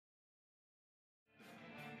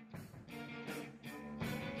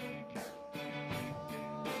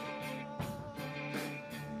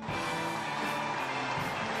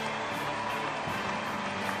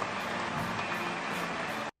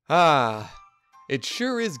Ah, it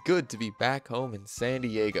sure is good to be back home in San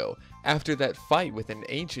Diego after that fight with an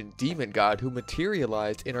ancient demon god who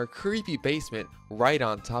materialized in our creepy basement right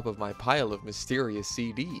on top of my pile of mysterious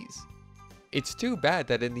CDs. It's too bad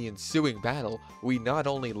that in the ensuing battle, we not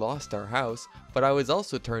only lost our house, but I was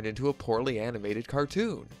also turned into a poorly animated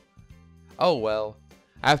cartoon. Oh well,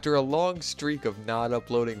 after a long streak of not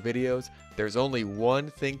uploading videos, there's only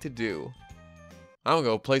one thing to do. I'm gonna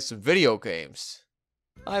go play some video games.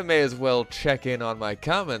 I may as well check in on my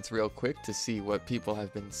comments real quick to see what people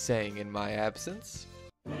have been saying in my absence.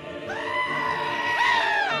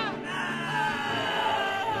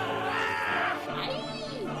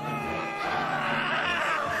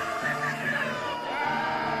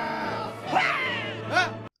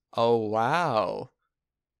 Oh wow,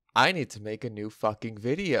 I need to make a new fucking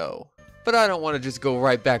video. But I don't want to just go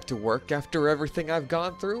right back to work after everything I've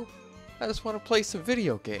gone through. I just want to play some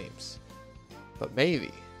video games. But maybe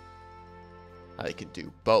I can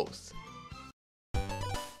do both.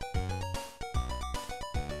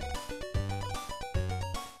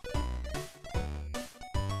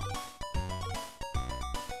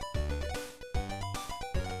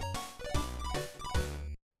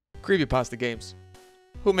 Creepypasta games.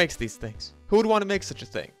 Who makes these things? Who would want to make such a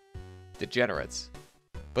thing? Degenerates.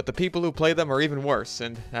 But the people who play them are even worse,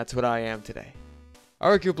 and that's what I am today.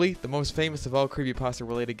 Arguably, the most famous of all creepypasta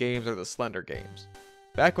related games are the Slender games.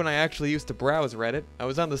 Back when I actually used to browse Reddit, I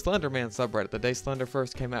was on the Slenderman subreddit the day Slender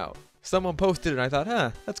first came out. Someone posted it and I thought, huh,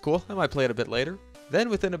 that's cool, I might play it a bit later. Then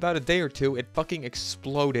within about a day or two, it fucking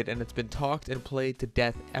exploded and it's been talked and played to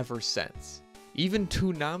death ever since. Even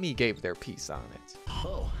Toonami gave their piece on it.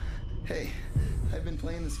 Oh, hey, I've been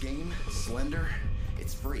playing this game, Slender.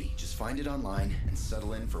 It's free, just find it online and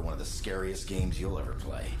settle in for one of the scariest games you'll ever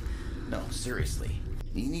play. No, seriously.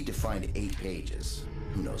 You need to find 8 pages.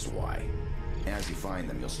 Who knows why? As you find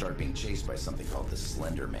them, you'll start being chased by something called the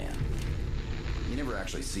Slender Man. You never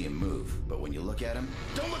actually see him move, but when you look at him,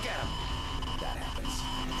 don't look at him! That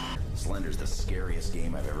happens. Slender's the scariest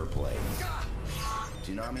game I've ever played.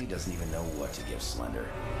 Toonami doesn't even know what to give Slender.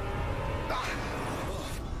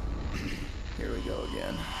 Here we go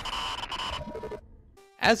again.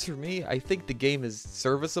 As for me, I think the game is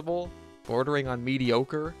serviceable, bordering on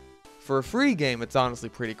mediocre. For a free game, it's honestly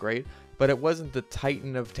pretty great, but it wasn't the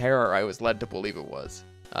titan of terror I was led to believe it was.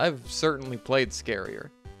 I've certainly played scarier.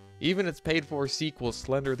 Even its paid-for sequel,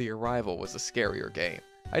 Slender the Arrival, was a scarier game.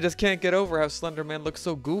 I just can't get over how Slender Man looks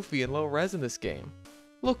so goofy and low-res in this game.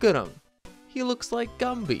 Look at him. He looks like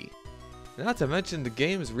Gumby. Not to mention, the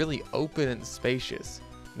game is really open and spacious,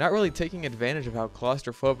 not really taking advantage of how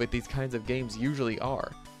claustrophobic these kinds of games usually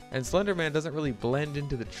are, and Slender Man doesn't really blend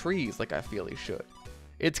into the trees like I feel he should.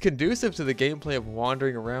 It's conducive to the gameplay of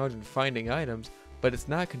wandering around and finding items, but it's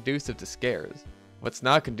not conducive to scares. What's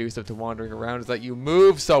not conducive to wandering around is that you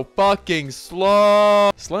move so fucking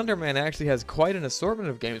slow! Slender Man actually has quite an assortment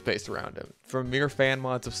of games based around him, from mere fan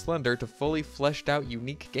mods of Slender to fully fleshed out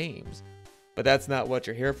unique games. But that's not what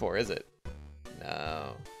you're here for, is it?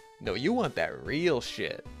 No, you want that real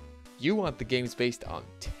shit. You want the games based on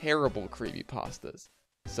terrible creepypastas.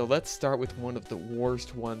 So let's start with one of the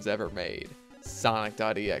worst ones ever made.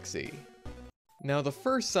 Sonic.exe. Now, the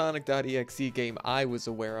first Sonic.exe game I was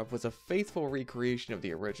aware of was a faithful recreation of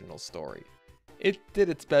the original story. It did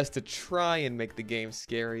its best to try and make the game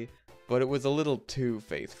scary, but it was a little too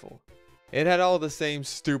faithful. It had all the same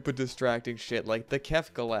stupid distracting shit like the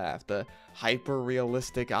Kefka laugh, the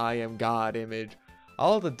hyper-realistic I am God image,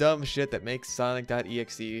 all the dumb shit that makes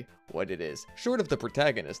Sonic.exe what it is. Short of the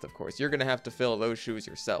protagonist, of course, you're gonna have to fill those shoes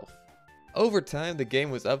yourself. Over time, the game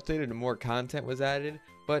was updated and more content was added,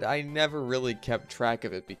 but I never really kept track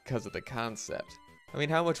of it because of the concept. I mean,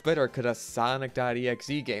 how much better could a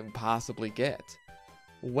Sonic.exe game possibly get?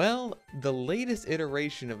 Well, the latest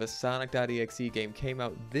iteration of a Sonic.exe game came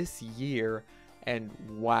out this year, and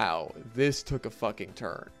wow, this took a fucking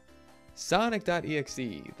turn.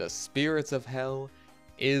 Sonic.exe, The Spirits of Hell,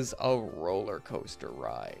 is a roller coaster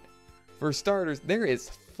ride. For starters, there is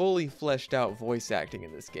fully fleshed out voice acting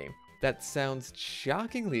in this game that sounds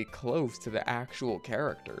shockingly close to the actual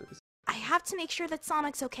characters. I have to make sure that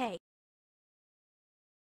Sonic's okay.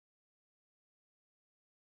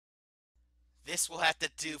 This will have to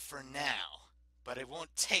do for now, but it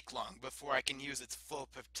won't take long before I can use its full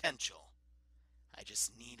potential. I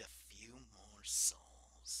just need a few more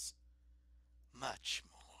souls. Much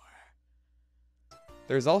more.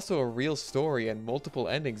 There's also a real story and multiple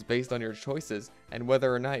endings based on your choices and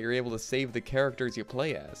whether or not you're able to save the characters you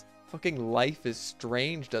play as. Fucking Life is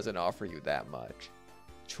Strange doesn't offer you that much.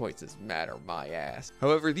 choices matter my ass.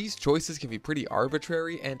 However, these choices can be pretty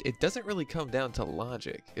arbitrary, and it doesn't really come down to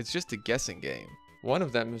logic. It's just a guessing game. One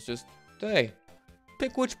of them is just, hey,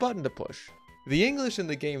 pick which button to push. The English in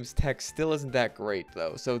the game's text still isn't that great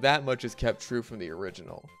though, so that much is kept true from the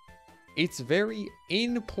original. It's very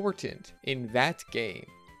important in that game.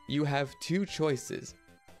 You have two choices,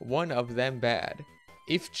 one of them bad.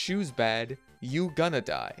 If choose bad, you gonna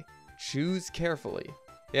die. Choose carefully.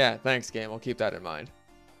 Yeah, thanks game, I'll keep that in mind.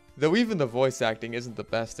 Though even the voice acting isn't the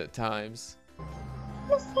best at times.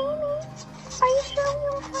 Miss Amy, are you sure we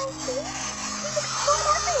will find food? There's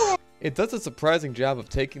food everywhere. It does a surprising job of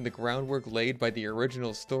taking the groundwork laid by the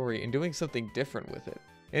original story and doing something different with it.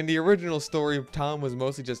 In the original story, Tom was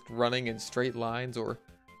mostly just running in straight lines or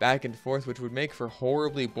back and forth, which would make for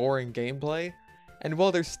horribly boring gameplay. And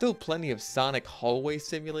while there's still plenty of Sonic hallway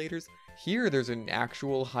simulators, here there's an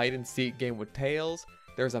actual hide-and-seek game with Tails,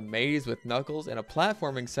 there's a maze with Knuckles, and a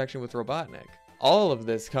platforming section with Robotnik. All of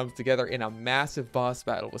this comes together in a massive boss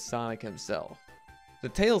battle with Sonic himself. The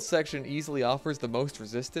Tails section easily offers the most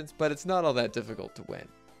resistance, but it's not all that difficult to win.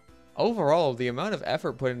 Overall, the amount of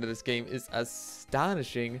effort put into this game is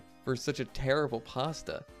astonishing for such a terrible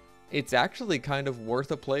pasta. It's actually kind of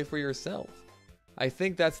worth a play for yourself. I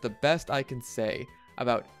think that's the best I can say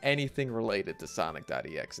about anything related to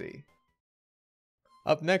Sonic.exe.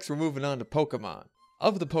 Up next, we're moving on to Pokemon.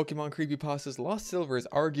 Of the Pokemon creepypastas, Lost Silver is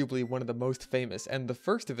arguably one of the most famous and the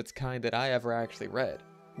first of its kind that I ever actually read.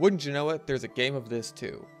 Wouldn't you know it, there's a game of this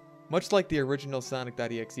too. Much like the original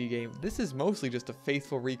Sonic.exe game, this is mostly just a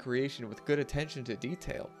faithful recreation with good attention to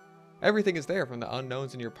detail. Everything is there, from the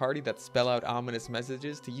unknowns in your party that spell out ominous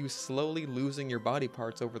messages to you slowly losing your body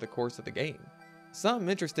parts over the course of the game. Something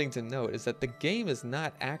interesting to note is that the game is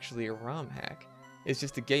not actually a ROM hack. It's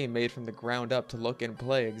just a game made from the ground up to look and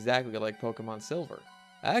play exactly like Pokemon Silver.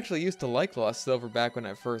 I actually used to like Lost Silver back when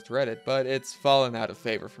I first read it, but it's fallen out of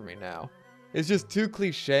favor for me now. It's just too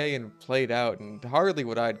cliche and played out and hardly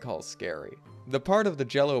what I'd call scary. The part of the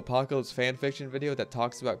Jello Apocalypse fanfiction video that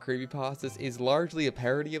talks about creepypastas is largely a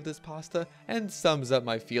parody of this pasta and sums up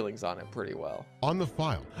my feelings on it pretty well. On the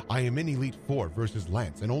file, I am in Elite Four versus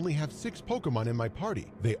Lance and only have 6 Pokemon in my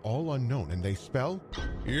party. They all unknown and they spell,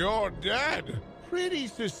 "You're dead." Pretty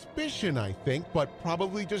suspicion, I think, but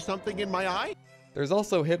probably just something in my eye. There's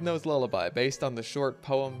also Hypno's Lullaby, based on the short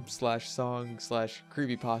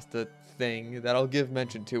poem/song/creepypasta thing that I'll give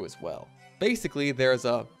mention to as well. Basically, there's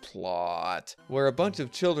a plot where a bunch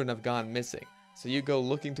of children have gone missing, so you go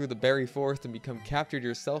looking through the berry forest and become captured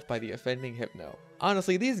yourself by the offending Hypno.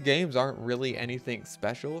 Honestly, these games aren't really anything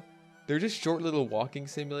special. They're just short little walking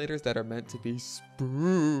simulators that are meant to be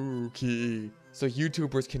spooky, so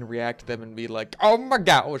YouTubers can react to them and be like, "Oh my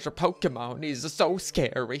gosh, a Pokemon is so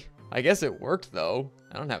scary." I guess it worked though.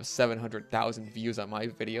 I don't have 700,000 views on my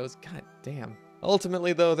videos, god damn.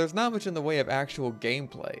 Ultimately though, there's not much in the way of actual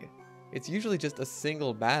gameplay. It's usually just a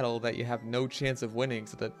single battle that you have no chance of winning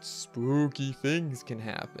so that spooky things can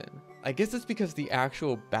happen. I guess it's because the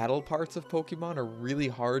actual battle parts of Pokemon are really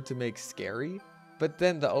hard to make scary, but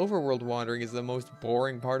then the overworld wandering is the most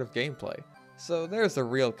boring part of gameplay. So there's a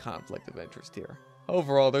real conflict of interest here.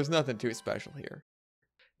 Overall, there's nothing too special here.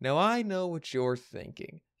 Now I know what you're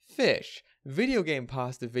thinking. Fish, video game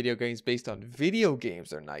pasta video games based on video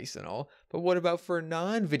games are nice and all, but what about for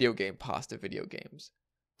non-video game pasta video games?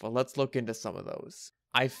 Well, let's look into some of those.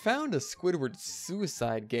 I found a Squidward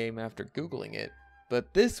suicide game after Googling it,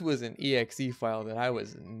 but this was an exe file that I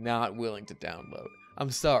was not willing to download. I'm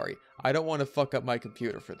sorry, I don't want to fuck up my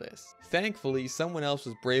computer for this. Thankfully, someone else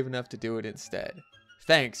was brave enough to do it instead.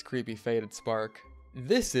 Thanks, Creepy Faded Spark.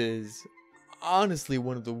 This is honestly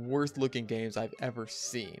one of the worst looking games I've ever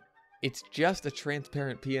seen. It's just a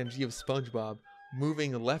transparent PNG of SpongeBob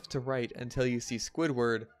moving left to right until you see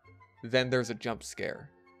Squidward, then there's a jump scare.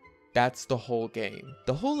 That's the whole game.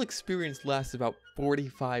 The whole experience lasts about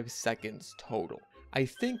 45 seconds total. I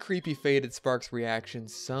think Creepy Faded Spark's reaction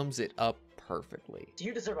sums it up perfectly. Do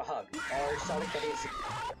you deserve a hug? Or Sonic.exe?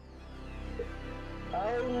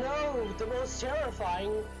 Oh no! The most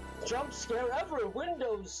terrifying jump scare ever!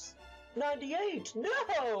 Windows 98!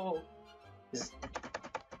 No!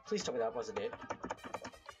 Please tell me that wasn't it.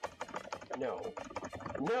 No.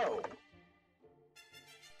 No!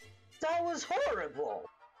 That was horrible!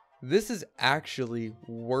 This is actually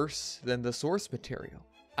worse than the source material.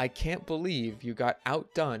 I can't believe you got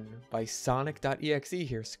outdone by Sonic.exe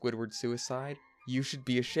here, Squidward Suicide. You should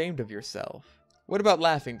be ashamed of yourself. What about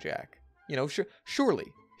Laughing Jack? You know, surely,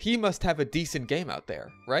 he must have a decent game out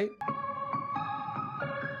there, right?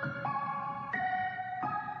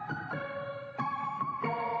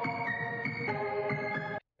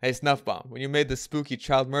 Hey Snuffbomb, when you made the spooky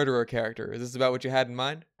child murderer character, is this about what you had in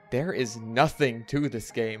mind? There is nothing to this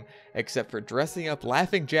game except for dressing up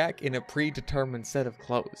Laughing Jack in a predetermined set of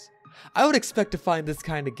clothes. I would expect to find this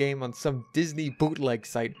kind of game on some Disney bootleg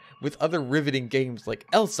site with other riveting games like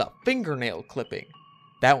Elsa Fingernail Clipping.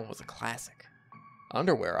 That one was a classic.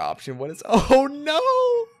 Underwear option, what is... Oh no!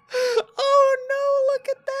 Oh no, look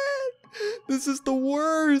at that! This is the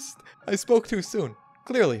worst! I spoke too soon.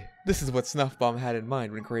 Clearly, this is what Snuffbomb had in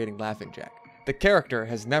mind when creating Laughing Jack. The character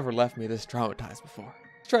has never left me this traumatized before.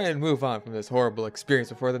 Trying to move on from this horrible experience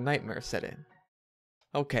before the nightmare set in.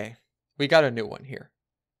 Okay, we got a new one here.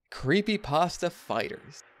 Creepypasta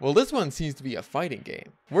Fighters. Well, this one seems to be a fighting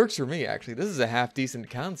game. Works for me, actually. This is a half-decent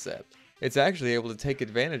concept. It's actually able to take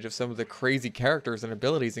advantage of some of the crazy characters and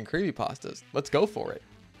abilities in creepypastas. Let's go for it.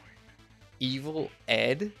 Evil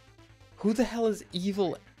Ed? Who the hell is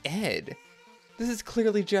Evil Ed? This is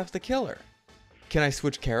clearly Jeff the Killer. Can I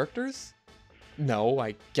switch characters? No,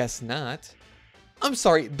 I guess not. I'm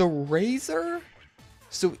sorry, the Razor?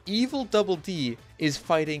 So Evil Double D is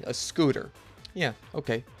fighting a scooter. Yeah,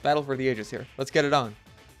 okay. Battle for the ages here. Let's get it on.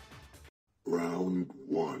 Round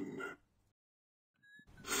 1.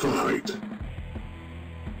 Fight.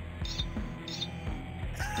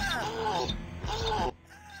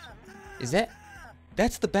 Is that...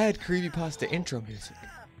 That's the bad creepypasta intro music.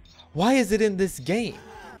 Why is it in this game?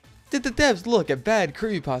 Did the devs look at bad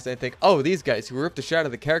creepypasta and think, oh, these guys who ripped the shit out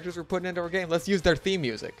of the characters we're putting into our game, let's use their theme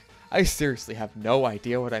music? I seriously have no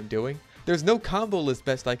idea what I'm doing. There's no combo list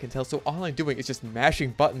best I can tell, so all I'm doing is just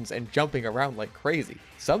mashing buttons and jumping around like crazy.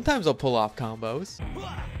 Sometimes I'll pull off combos.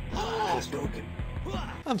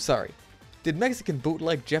 I'm sorry. Did Mexican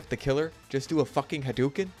bootleg Jeff the Killer just do a fucking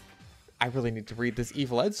Hadouken? I really need to read this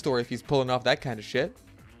Evil Ed story if he's pulling off that kind of shit.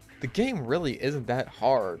 The game really isn't that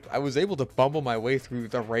hard. I was able to bumble my way through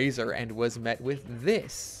the Razor and was met with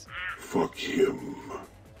this. Fuck him.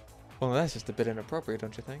 Well, that's just a bit inappropriate,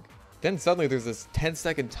 don't you think? Then suddenly there's this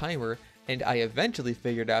 10-second timer, and I eventually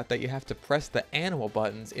figured out that you have to press the animal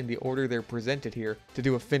buttons in the order they're presented here to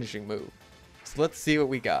do a finishing move. So let's see what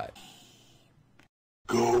we got.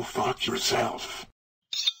 Go fuck yourself.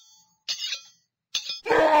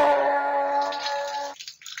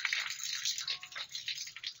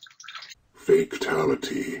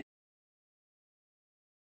 Fatality.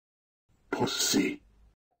 Pussy.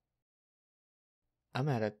 I'm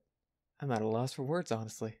at a loss for words,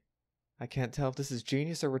 honestly. I can't tell if this is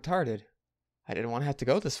genius or retarded. I didn't want to have to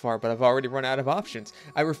go this far, but I've already run out of options.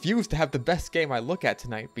 I refuse to have the best game I look at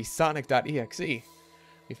tonight be Sonic.exe.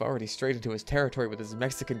 We've already strayed into his territory with his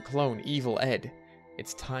Mexican clone, Evil Ed.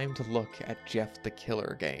 It's time to look at Jeff the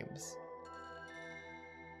Killer games.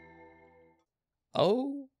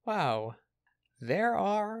 Oh, wow. There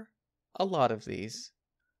are a lot of these.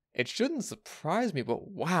 It shouldn't surprise me, but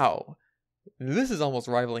wow. This is almost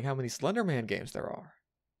rivaling how many Slender Man games there are.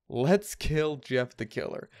 Let's kill Jeff the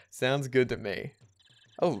Killer. Sounds good to me.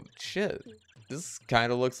 Oh, shit. This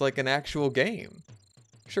kind of looks like an actual game.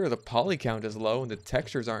 Sure, the poly count is low and the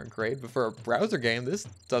textures aren't great, but for a browser game, this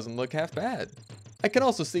doesn't look half bad. I can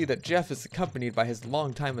also see that Jeff is accompanied by his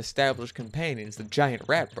longtime established companions, the Giant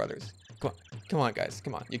Rat Brothers. Come on, guys,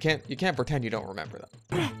 come on. You can't pretend you don't remember them.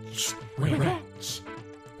 Rats, we're rats,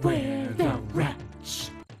 we're the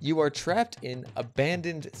rats. You are trapped in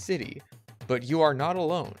Abandoned City, but you are not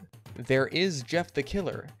alone. There is Jeff the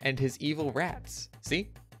Killer and his evil rats.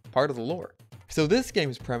 See? Part of the lore. So this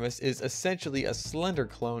game's premise is essentially a Slender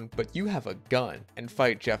clone, but you have a gun and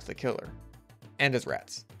fight Jeff the Killer. And his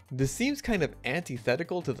rats. This seems kind of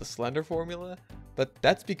antithetical to the Slender formula, but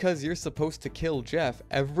that's because you're supposed to kill Jeff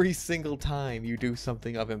every single time you do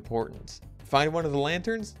something of importance. Find one of the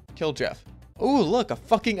lanterns, kill Jeff. Ooh, look, a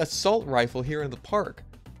fucking assault rifle here in the park.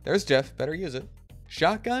 There's Jeff, better use it.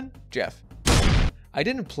 Shotgun, Jeff. I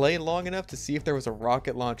didn't play long enough to see if there was a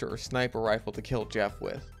rocket launcher or sniper rifle to kill Jeff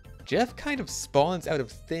with. Jeff kind of spawns out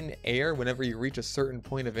of thin air whenever you reach a certain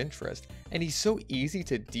point of interest, and he's so easy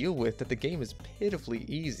to deal with that the game is pitifully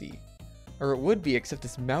easy. Or it would be, except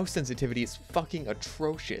his mouse sensitivity is fucking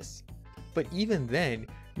atrocious. But even then,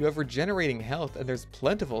 you have regenerating health and there's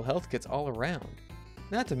plentiful health kits all around.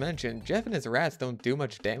 Not to mention, Jeff and his rats don't do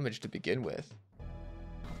much damage to begin with.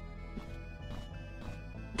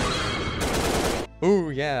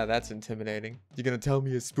 Ooh, yeah, that's intimidating. You gonna tell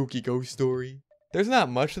me a spooky ghost story? There's not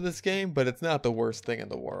much to this game, but it's not the worst thing in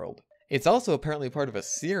the world. It's also apparently part of a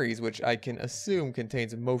series which I can assume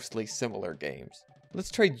contains mostly similar games.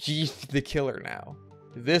 Let's try Jeff the Killer now.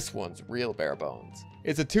 This one's real bare bones.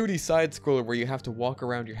 It's a 2D side-scroller where you have to walk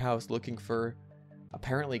around your house looking for,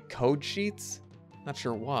 apparently, code sheets? Not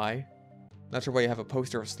sure why. Not sure why you have a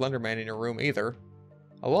poster of Slender Man in your room either.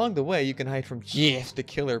 Along the way, you can hide from Jeff the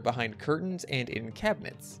Killer behind curtains and in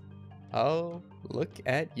cabinets. Oh, look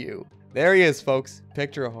at you. There he is, folks.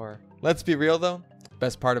 Picture of horror. Let's be real, though.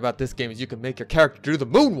 Best part about this game is you can make your character do the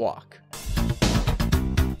moonwalk.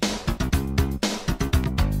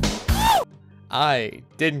 I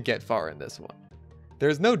didn't get far in this one.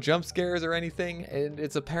 There's no jump scares or anything, and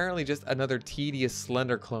it's apparently just another tedious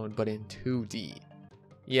Slender clone, but in 2D.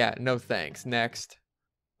 Yeah, no thanks. Next.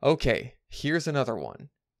 Okay, here's another one.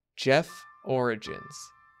 Jeff Origins.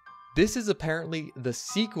 This is apparently the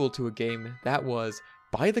sequel to a game that was,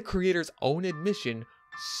 by the creator's own admission,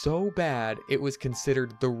 so bad it was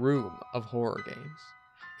considered the Room of horror games.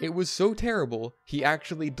 It was so terrible, he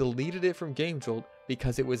actually deleted it from GameJolt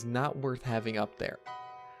because it was not worth having up there.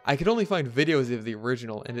 I could only find videos of the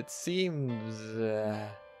original, and it seems...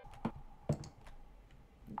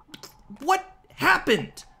 What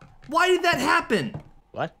happened? Why did that happen?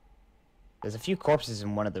 What? There's a few corpses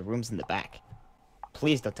in one of the rooms in the back.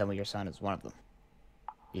 Please don't tell me your son is one of them.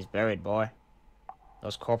 He's buried, boy.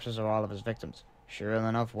 Those corpses are all of his victims. Sure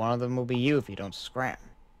enough, one of them will be you if you don't scram.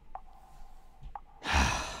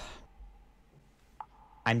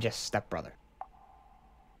 I'm just stepbrother.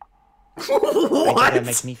 What? That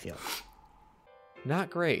makes me feel. Not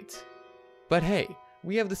great. But hey,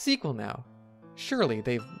 we have the sequel now. Surely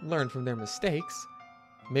they've learned from their mistakes.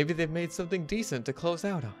 Maybe they've made something decent to close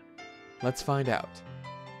out on. Let's find out.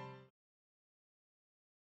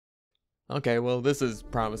 Okay, well this is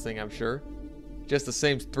promising, I'm sure. Just the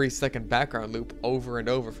same 3-second background loop over and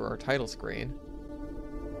over for our title screen.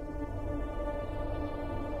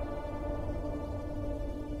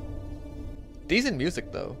 Decent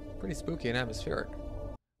music though, pretty spooky and atmospheric.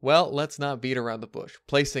 Well, let's not beat around the bush.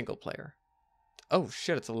 Play single player. Oh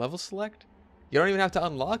shit, it's a level select? You don't even have to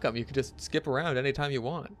unlock them, you can just skip around anytime you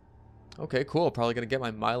want. Okay, cool, probably gonna get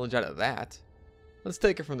my mileage out of that. Let's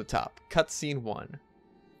take it from the top. Cutscene 1.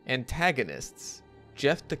 Antagonists.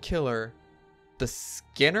 Jeff the Killer. The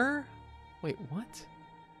Skinner? Wait,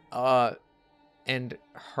 what? And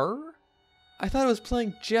her? I thought I was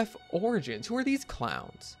playing Jeff Origins. Who are these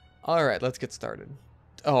clowns? Alright, let's get started.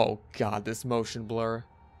 Oh god, this motion blur.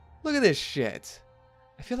 Look at this shit.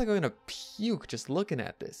 I feel like I'm gonna puke just looking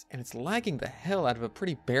at this, and it's lagging the hell out of a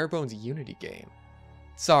pretty bare-bones Unity game.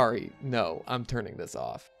 Sorry, no, I'm turning this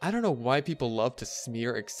off. I don't know why people love to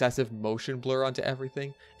smear excessive motion blur onto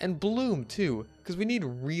everything, and bloom too, because we need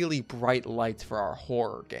really bright lights for our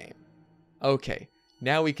horror game. Okay,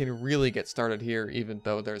 now we can really get started here, even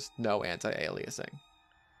though there's no anti-aliasing.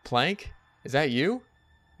 Plank? Is that you?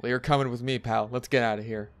 Well, you're coming with me, pal. Let's get out of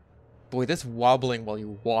here. Boy, this wobbling while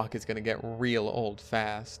you walk is gonna get real old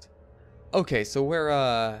fast. Okay, so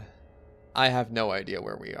I have no idea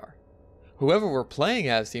where we are. Whoever we're playing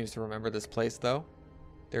as seems to remember this place, though.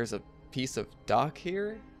 There's a piece of dock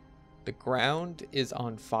here. The ground is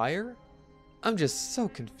on fire. I'm just so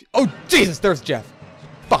confused. Oh, Jesus, there's Jeff.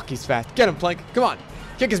 Fuck, he's fast. Get him, Plank. Come on.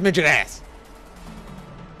 Kick his midget ass.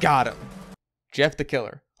 Got him. Jeff the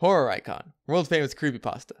Killer. Horror icon. World famous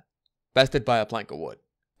creepypasta. Bested by a plank of wood.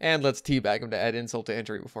 And let's teabag him to add insult to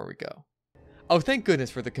injury before we go. Oh, thank goodness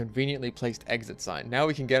for the conveniently placed exit sign. Now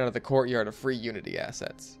we can get out of the courtyard of free Unity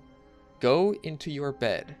assets. Go into your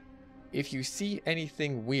bed. If you see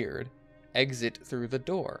anything weird, exit through the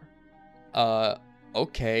door.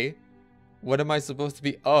 Okay. What am I supposed to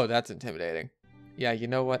be? Oh, that's intimidating. Yeah, you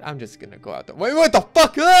know what? I'm just gonna go out there. Wait, what the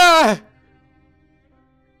fuck? Ah!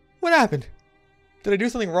 What happened? Did I do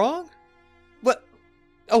something wrong? What?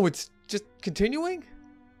 Oh, it's just continuing?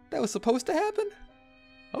 That was supposed to happen?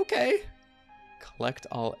 Okay. Collect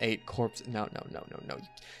all 8 corpses. No.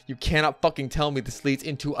 You cannot fucking tell me this leads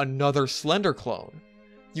into another Slender clone.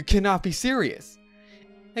 You cannot be serious.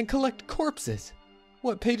 And collect corpses.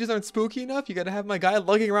 What, pages aren't spooky enough? You gotta have my guy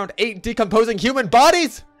lugging around 8 decomposing human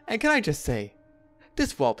bodies? And can I just say,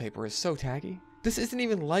 this wallpaper is so taggy. This isn't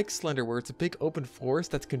even like Slender where it's a big open forest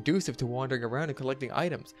that's conducive to wandering around and collecting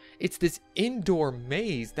items. It's this indoor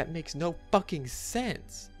maze that makes no fucking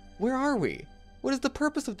sense. Where are we? What is the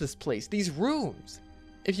purpose of this place? These rooms?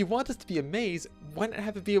 If you want this to be a maze, why not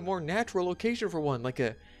have it be a more natural location for one, like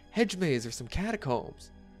a hedge maze or some catacombs?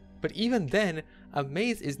 But even then, a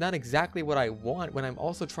maze is not exactly what I want when I'm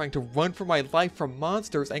also trying to run for my life from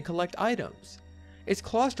monsters and collect items. It's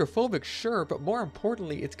claustrophobic, sure, but more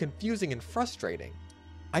importantly, it's confusing and frustrating.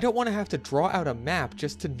 I don't want to have to draw out a map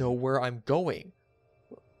just to know where I'm going.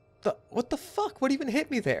 What the fuck? What even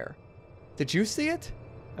hit me there? Did you see it?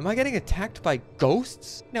 Am I getting attacked by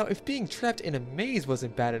ghosts? Now, if being trapped in a maze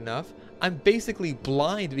wasn't bad enough, I'm basically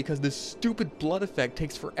blind because this stupid blood effect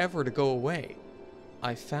takes forever to go away.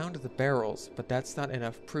 I found the barrels, but that's not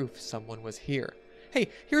enough proof someone was here. Hey,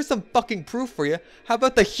 here's some fucking proof for you. How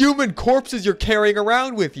about the human corpses you're carrying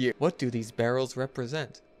around with you? What do these barrels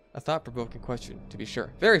represent? A thought-provoking question, to be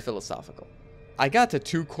sure. Very philosophical. I got to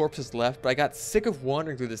 2 corpses left, but I got sick of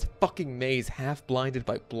wandering through this fucking maze half-blinded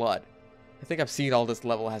by blood. I think I've seen all this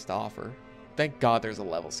level has to offer. Thank God there's a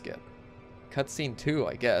level skip. Cutscene 2,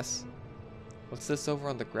 I guess. What's this over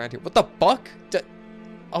on the ground here? What the fuck?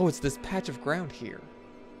 Oh, it's this patch of ground here.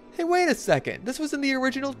 Hey, wait a second. This was in the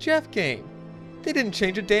original Jeff game. They didn't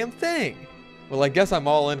change a damn thing. Well, I guess I'm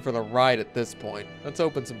all in for the ride at this point. Let's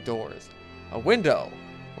open some doors. A window.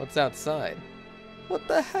 What's outside? What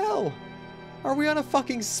the hell? Are we on a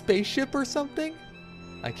fucking spaceship or something?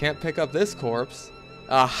 I can't pick up this corpse.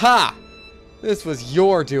 Aha! This was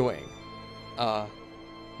your doing.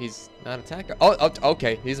 He's not a attacker. Oh,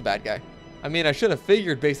 okay, he's a bad guy. I mean, I should have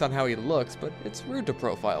figured based on how he looks, but it's rude to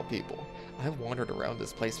profile people. I've wandered around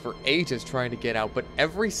this place for ages trying to get out, but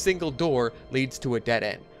every single door leads to a dead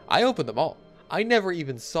end. I opened them all. I never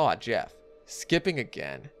even saw Jeff. Skipping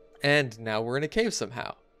again. And now we're in a cave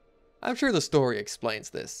somehow. I'm sure the story explains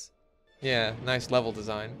this. Yeah, nice level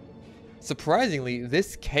design. Surprisingly,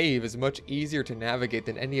 this cave is much easier to navigate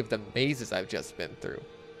than any of the mazes I've just been through.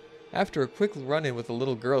 After a quick run-in with a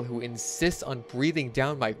little girl who insists on breathing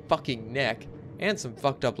down my fucking neck, and some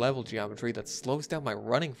fucked up level geometry that slows down my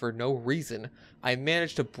running for no reason, I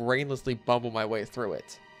managed to brainlessly bumble my way through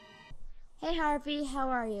it. Hey Harvey, how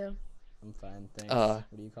are you? I'm fine, thanks.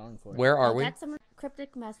 What are you calling for? Where are we? I got some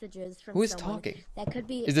cryptic messages from Who is someone talking? that could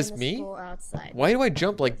be Is this in the me? school or outside. Why do I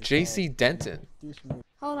jump like JC Denton?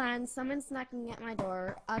 Hold on, someone's knocking at my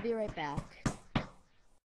door. I'll be right back.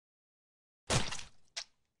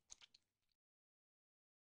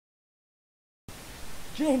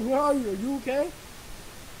 Jane, where are you? Are you okay?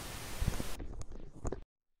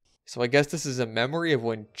 So I guess this is a memory of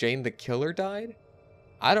when Jane the Killer died?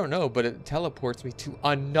 I don't know, but it teleports me to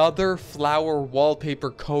another flower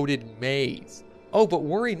wallpaper coated maze. Oh, but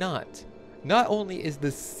worry not. Not only is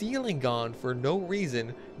the ceiling gone for no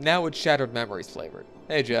reason, now it's Shattered Memories flavored.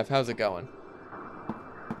 Hey Jeff, how's it going?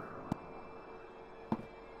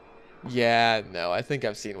 Yeah, no, I think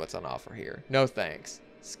I've seen what's on offer here. No thanks.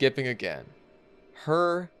 Skipping again.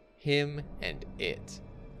 Her, him, and it.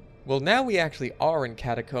 Well, now we actually are in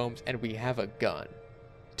catacombs and we have a gun.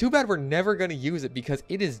 Too bad we're never going to use it because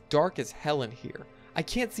it is dark as hell in here. I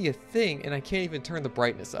can't see a thing and I can't even turn the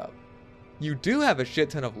brightness up. You do have a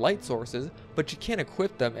shit ton of light sources, but you can't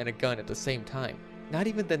equip them and a gun at the same time. Not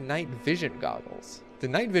even the night vision goggles. The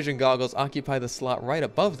night vision goggles occupy the slot right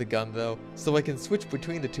above the gun though, so I can switch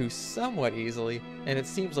between the two somewhat easily, and it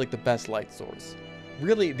seems like the best light source.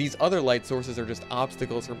 Really, these other light sources are just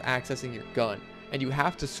obstacles from accessing your gun, and you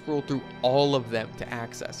have to scroll through all of them to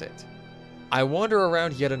access it. I wander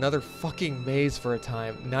around yet another fucking maze for a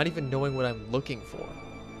time, not even knowing what I'm looking for.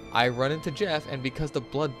 I run into Jeff, and because the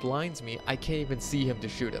blood blinds me, I can't even see him to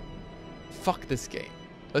shoot him. Fuck this game.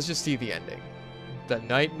 Let's just see the ending. The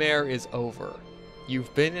nightmare is over.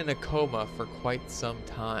 You've been in a coma for quite some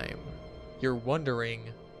time. You're wondering,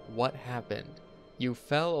 what happened? You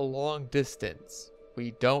fell a long distance.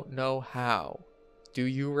 We don't know how. Do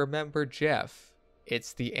you remember Jeff?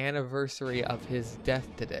 It's the anniversary of his death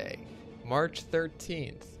today. March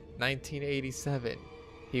 13th, 1987.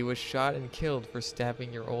 He was shot and killed for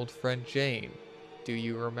stabbing your old friend Jane. Do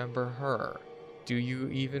you remember her? Do you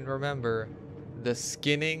even remember the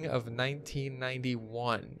skinning of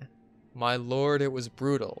 1991? My lord, it was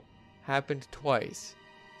brutal. Happened twice.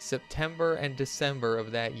 September and December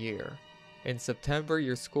of that year. In September,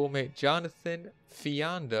 your schoolmate Jonathan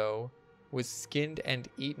Fiondo was skinned and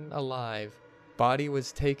eaten alive. Body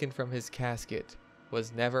was taken from his casket.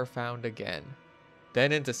 Was never found again.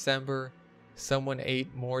 Then in December, someone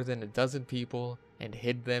ate more than a dozen people and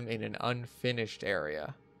hid them in an unfinished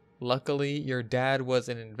area. Luckily, your dad was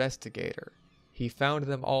an investigator. He found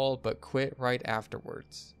them all but quit right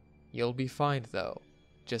afterwards. You'll be fine though.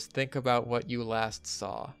 Just think about what you last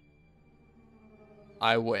saw.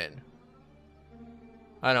 I win.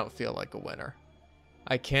 I don't feel like a winner.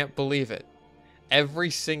 I can't believe it.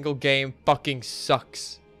 Every single game fucking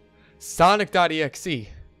sucks. Sonic.exe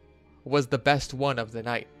was the best one of the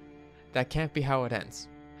night. That can't be how it ends.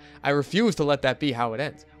 I refuse to let that be how it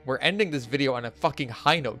ends. We're ending this video on a fucking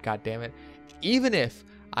high note, goddammit. Even if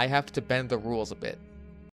I have to bend the rules a bit.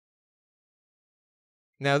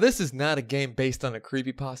 Now this is not a game based on a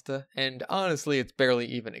creepypasta, and honestly it's barely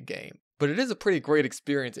even a game. But it is a pretty great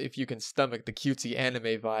experience if you can stomach the cutesy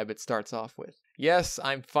anime vibe it starts off with. Yes,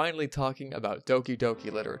 I'm finally talking about Doki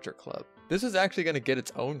Doki Literature Club. This was actually going to get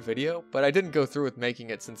its own video, but I didn't go through with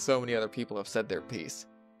making it since so many other people have said their piece.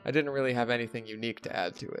 I didn't really have anything unique to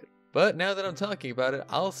add to it. But now that I'm talking about it,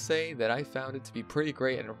 I'll say that I found it to be pretty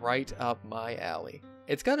great and right up my alley.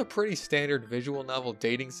 It's got a pretty standard visual novel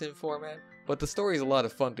dating sim format, but the story is a lot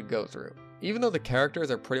of fun to go through. Even though the characters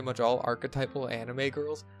are pretty much all archetypal anime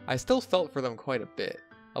girls, I still felt for them quite a bit.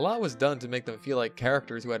 A lot was done to make them feel like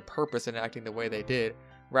characters who had purpose in acting the way they did,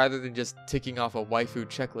 rather than just ticking off a waifu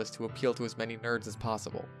checklist to appeal to as many nerds as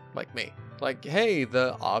possible, like me. Like, hey,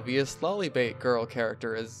 the obvious lollybait girl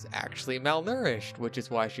character is actually malnourished, which is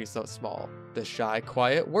why she's so small. The shy,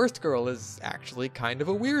 quiet worst girl is actually kind of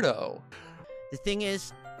a weirdo. The thing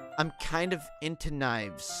is, I'm kind of into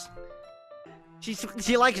knives.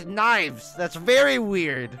 She likes knives. That's very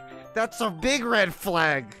weird. That's a big red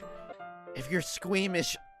flag. If you're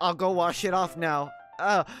squeamish, I'll go wash it off now.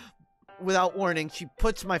 Without warning, she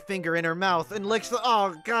puts my finger in her mouth and licks the—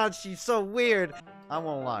 oh god, she's so weird. I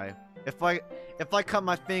won't lie. If I cut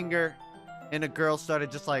my finger and a girl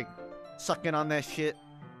started just like sucking on that shit,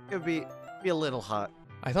 it'd be a little hot.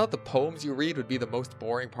 I thought the poems you read would be the most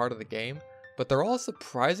boring part of the game, but they're all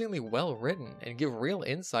surprisingly well written and give real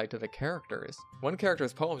insight to the characters. One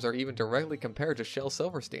character's poems are even directly compared to Shel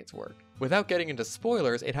Silverstein's work. Without getting into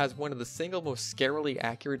spoilers, it has one of the single most scarily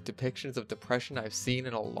accurate depictions of depression I've seen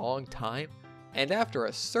in a long time, and after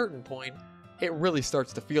a certain point, it really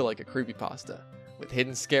starts to feel like a creepypasta, with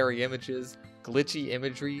hidden scary images, glitchy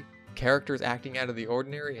imagery, characters acting out of the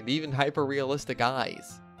ordinary, and even hyper-realistic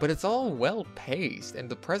eyes. But it's all well paced, and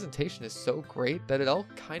the presentation is so great that it all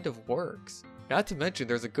kind of works. Not to mention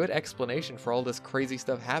there's a good explanation for all this crazy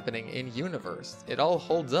stuff happening in universe. It all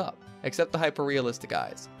holds up, except the hyper-realistic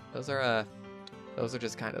eyes. Those are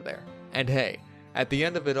just kind of there. And hey, at the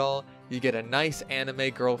end of it all, you get a nice anime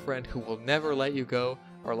girlfriend who will never let you go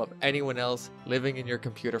or love anyone else living in your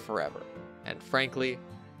computer forever. And frankly,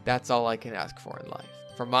 that's all I can ask for in life.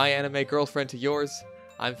 From my anime girlfriend to yours,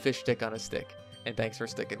 I'm Fishstick on a Stick. And thanks for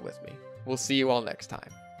sticking with me. We'll see you all next time.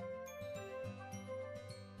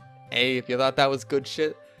 Hey, if you thought that was good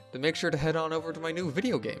shit, then make sure to head on over to my new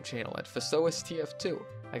video game channel at FasoasTF2.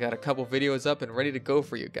 I got a couple videos up and ready to go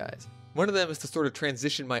for you guys. One of them is to sort of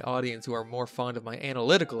transition my audience who are more fond of my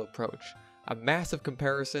analytical approach. A massive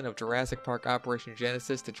comparison of Jurassic Park Operation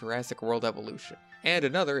Genesis to Jurassic World Evolution. And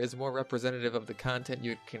another is more representative of the content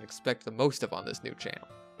you can expect the most of on this new channel.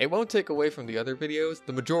 It won't take away from the other videos,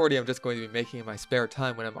 the majority I'm just going to be making in my spare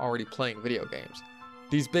time when I'm already playing video games.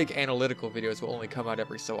 These big analytical videos will only come out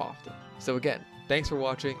every so often. So again, thanks for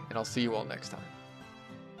watching, and I'll see you all next time.